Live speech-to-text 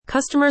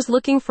customers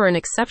looking for an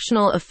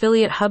exceptional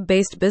affiliate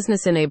hub-based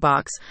business in a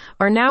box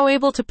are now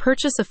able to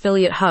purchase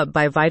Affiliate Hub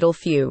by Vital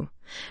Few.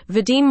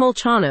 Vadim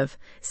Molchanov,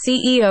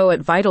 CEO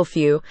at Vital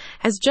Few,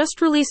 has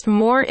just released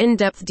more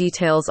in-depth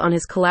details on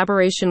his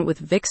collaboration with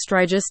Vic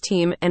Stryge's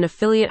team and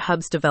Affiliate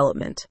Hub's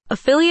development.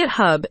 Affiliate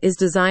Hub is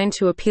designed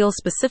to appeal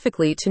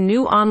specifically to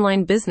new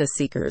online business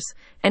seekers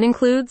and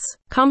includes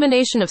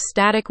combination of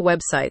static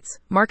websites,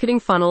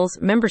 marketing funnels,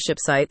 membership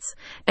sites,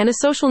 and a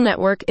social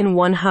network in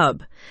one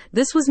hub.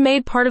 This was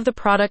made part of the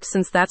product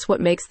since that's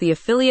what makes the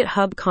Affiliate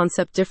Hub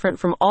concept different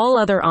from all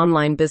other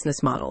online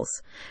business models.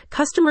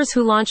 Customers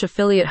who launch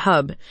Affiliate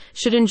Hub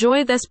should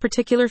enjoy this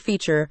particular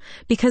feature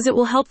because it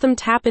will help them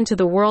tap into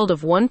the world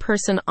of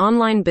one-person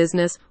online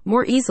business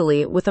more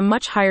easily with a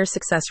much higher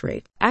success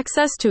rate.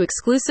 Access to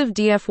exclusive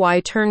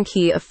DFY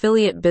turnkey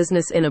affiliate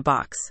business in a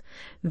box.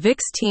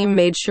 Vic's team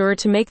made sure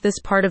to make this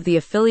part of the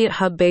Affiliate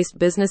Hub-based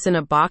Business in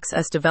a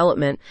Box's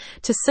development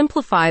to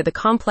simplify the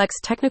complex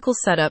technical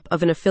setup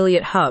of an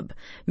affiliate hub,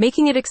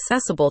 making it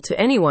accessible to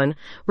anyone,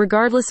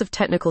 regardless of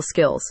technical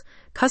skills.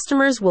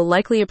 Customers will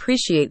likely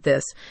appreciate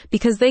this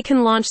because they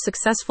can launch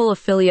successful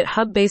affiliate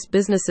hub-based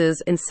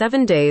businesses in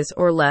 7 days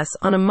or less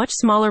on a much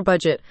smaller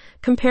budget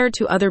compared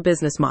to other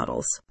business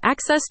models.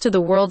 Access to the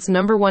world's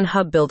 #1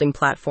 hub building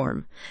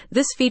platform.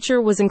 This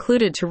feature was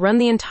included to run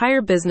the entire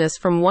business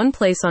from one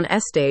place on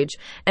S-Stage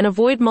and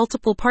avoid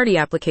multiple party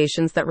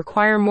applications that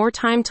require more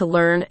time to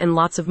learn and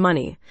lots of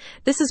money.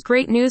 This is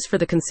great news for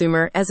the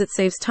consumer as it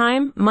saves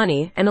time,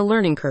 money, and a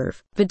learning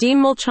curve. Vadim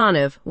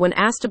Molchanov, when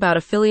asked about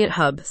Affiliate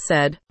Hub,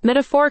 said,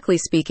 "Metaphorically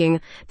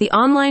speaking, the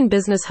online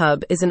business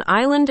hub is an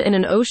island in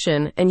an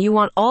ocean and you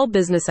want all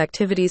business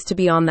activities to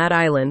be on that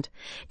island.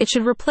 It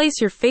should replace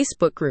your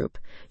Facebook group,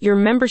 your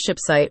membership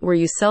site where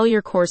you sell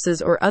your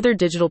courses or other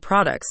digital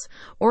products,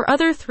 or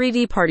other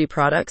 3D party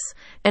products,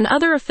 and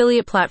other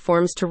affiliate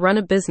platforms to run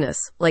a business,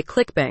 like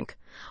ClickBank.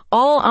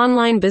 All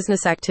online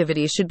business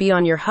activities should be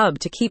on your hub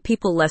to keep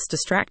people less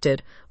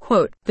distracted."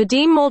 Quote,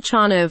 Vadim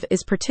Molchanov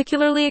is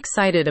particularly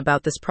excited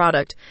about this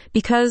product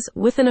because,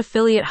 with an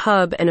affiliate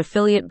hub and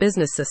affiliate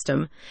business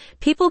system,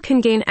 people can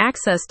gain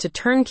access to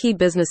turnkey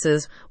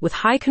businesses with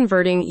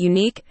high-converting,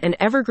 unique, and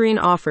evergreen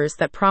offers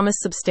that promise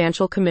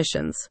substantial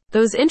commissions.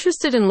 Those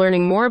interested in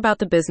learning more about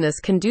the business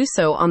can do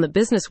so on the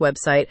business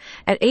website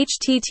at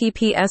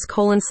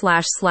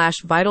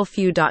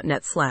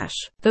https://vitalfew.net/.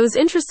 Those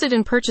interested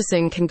in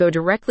purchasing can go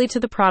directly to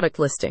the product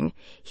listing.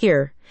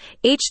 Here,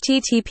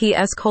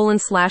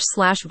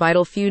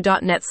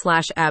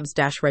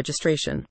 https://vitalfew.net/abs-registration.